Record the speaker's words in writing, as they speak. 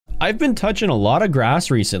I've been touching a lot of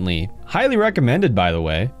grass recently. Highly recommended, by the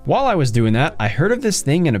way. While I was doing that, I heard of this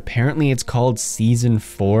thing and apparently it's called Season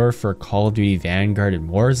 4 for Call of Duty Vanguard and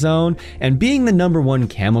Warzone. And being the #1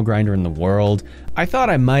 camo grinder in the world, I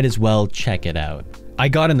thought I might as well check it out. I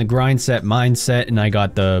got in the grind set mindset and I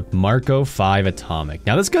got the Marko 5 Atomic.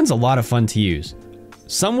 Now this gun's a lot of fun to use.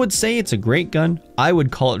 Some would say it's a great gun. I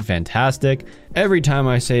would call it fantastic. Every time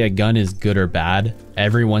I say a gun is good or bad,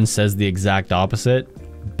 everyone says the exact opposite.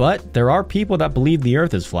 But there are people that believe the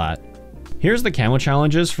earth is flat. Here's the camo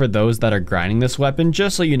challenges for those that are grinding this weapon,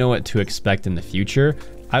 just so you know what to expect in the future.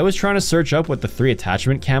 I was trying to search up what the 3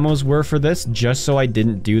 attachment camos were for this, just so I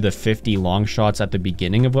didn't do the 50 long shots at the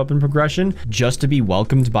beginning of weapon progression, just to be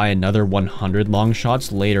welcomed by another 100 long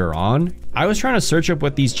shots later on. I was trying to search up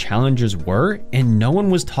what these challenges were, and no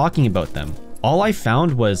one was talking about them. All I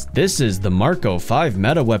found was, this is the Marko 5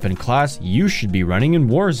 meta weapon class you should be running in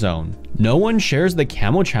Warzone. No one shares the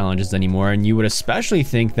camo challenges anymore, and you would especially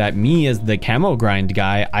think that me as the camo grind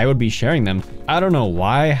guy, I would be sharing them. I don't know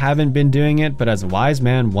why I haven't been doing it, but as a wise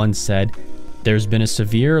man once said, there's been a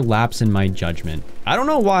severe lapse in my judgment. I don't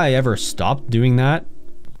know why I ever stopped doing that.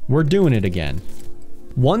 We're doing it again.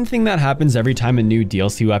 One thing that happens every time a new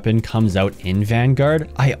DLC weapon comes out in Vanguard,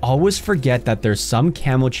 I always forget that there's some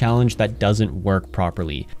camo challenge that doesn't work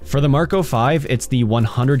properly. For the Marko 5, it's the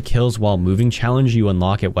 100 kills while moving challenge you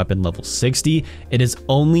unlock at weapon level 60. It is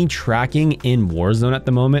only tracking in Warzone at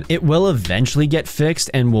the moment. It will eventually get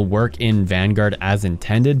fixed and will work in Vanguard as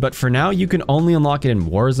intended, but for now you can only unlock it in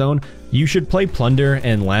Warzone. You should play Plunder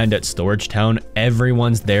and land at Storage Town.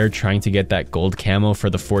 Everyone's there trying to get that gold camo for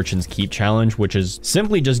the Fortune's Keep challenge, which is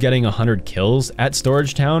simply just getting 100 kills at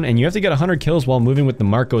Storage Town, and you have to get 100 kills while moving with the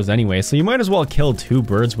Markos anyway, so you might as well kill 2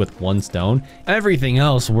 birds with 1 stone. Everything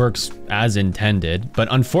else works as intended, but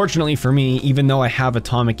unfortunately for me, even though I have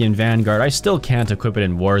Atomic in Vanguard, I still can't equip it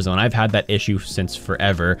in Warzone. I've had that issue since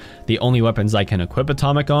forever. The only weapons I can equip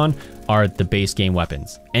Atomic on are the base game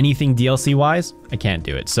weapons. Anything DLC wise, I can't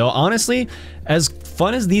do it. So honestly, as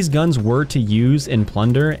fun as these guns were to use in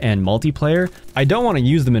Plunder and multiplayer, I don't want to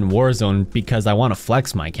use them in Warzone because I want to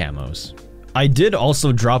flex my camos. I did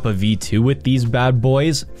also drop a V2 with these bad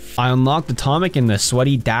boys. I unlocked Atomic in the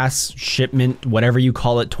Sweaty Das Shipment, whatever you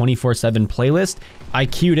call it, 24/7 playlist. I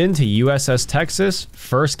queued into USS Texas,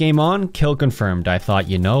 first game on, kill confirmed. I thought,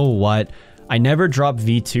 you know what? I never drop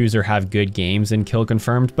V2s or have good games in kill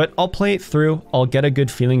confirmed, but I'll play it through. I'll get a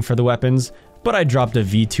good feeling for the weapons, but I dropped a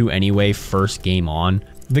V2 anyway, first game on.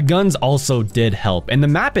 The guns also did help, and the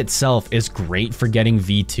map itself is great for getting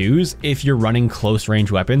V2s. If you're running close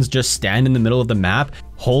range weapons, just stand in the middle of the map,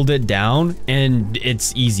 hold it down, and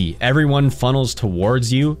it's easy. Everyone funnels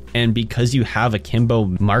towards you, and because you have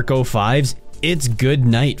Akimbo Marko 5s, it's good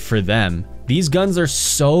night for them. These guns are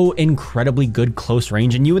so incredibly good close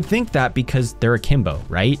range, and you would think that because they're Akimbo,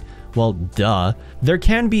 right? Well, duh. There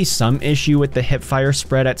can be some issue with the hip fire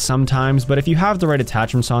spread at some times, but if you have the right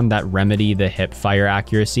attachments on that remedy the hip fire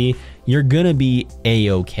accuracy, you're gonna be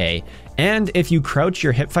a-okay. And if you crouch,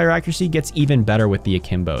 your hip fire accuracy gets even better with the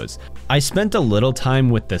Akimbos. I spent a little time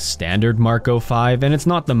with the standard Marko 5, and it's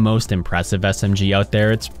not the most impressive SMG out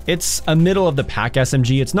there. It's a middle of the pack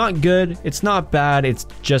SMG. It's not good, it's not bad, it's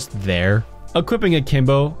just there. Equipping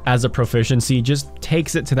Akimbo as a proficiency just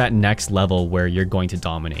takes it to that next level where you're going to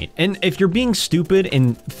dominate. And if you're being stupid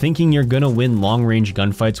and thinking you're gonna win long-range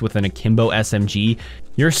gunfights with an Akimbo SMG,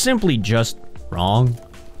 you're simply just wrong.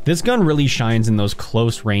 This gun really shines in those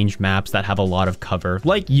close range maps that have a lot of cover,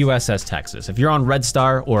 like USS Texas. If you're on Red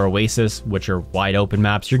Star or Oasis, which are wide open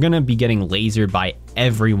maps, you're gonna be getting lasered by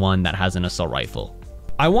everyone that has an assault rifle.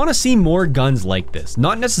 I wanna see more guns like this,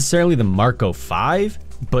 not necessarily the Marko 5,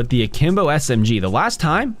 but the Akimbo SMG. The last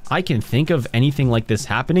time I can think of anything like this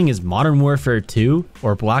happening is Modern Warfare 2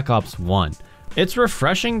 or Black Ops 1. It's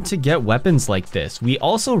refreshing to get weapons like this. We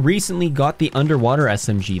also recently got the underwater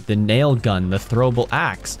SMG, the nail gun, the throwable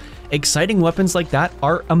axe. Exciting weapons like that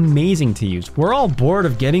are amazing to use. We're all bored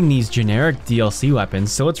of getting these generic DLC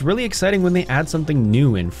weapons, so it's really exciting when they add something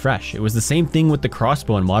new and fresh. It was the same thing with the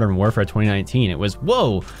crossbow in Modern Warfare 2019. It was,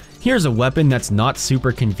 whoa, here's a weapon that's not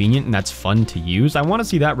super convenient and that's fun to use. I want to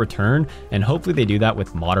see that return, and hopefully they do that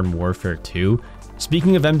with Modern Warfare 2.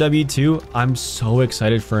 Speaking of MW2, I'm so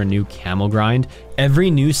excited for a new camo grind.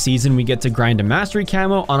 Every new season we get to grind a mastery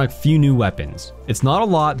camo on a few new weapons. It's not a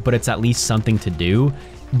lot, but it's at least something to do.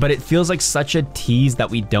 But it feels like such a tease that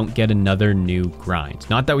we don't get another new grind.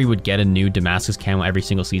 Not that we would get a new Damascus camo every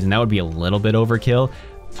single season, that would be a little bit overkill.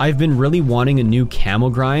 I've been really wanting a new camo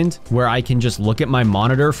grind where I can just look at my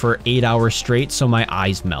monitor for 8 hours straight so my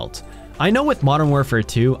eyes melt. I know with Modern Warfare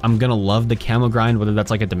 2, I'm gonna love the camo grind, whether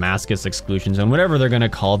that's like a Damascus exclusion zone, whatever they're gonna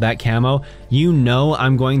call that camo. You know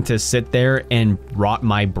I'm going to sit there and rot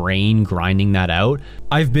my brain grinding that out.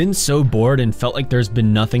 I've been so bored and felt like there's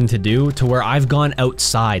been nothing to do to where I've gone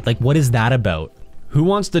outside. Like, what is that about? Who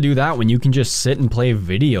wants to do that when you can just sit and play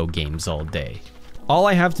video games all day? All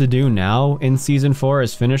I have to do now in Season 4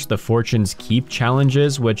 is finish the Fortune's Keep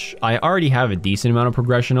challenges, which I already have a decent amount of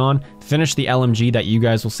progression on, finish the LMG that you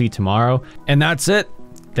guys will see tomorrow, and that's it.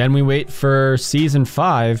 Then we wait for Season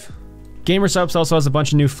 5. Gamersubs also has a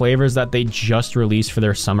bunch of new flavors that they just released for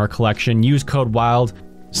their summer collection. Use code WILD.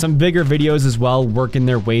 Some bigger videos as well, working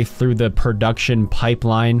their way through the production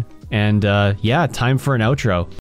pipeline. And yeah, time for an outro.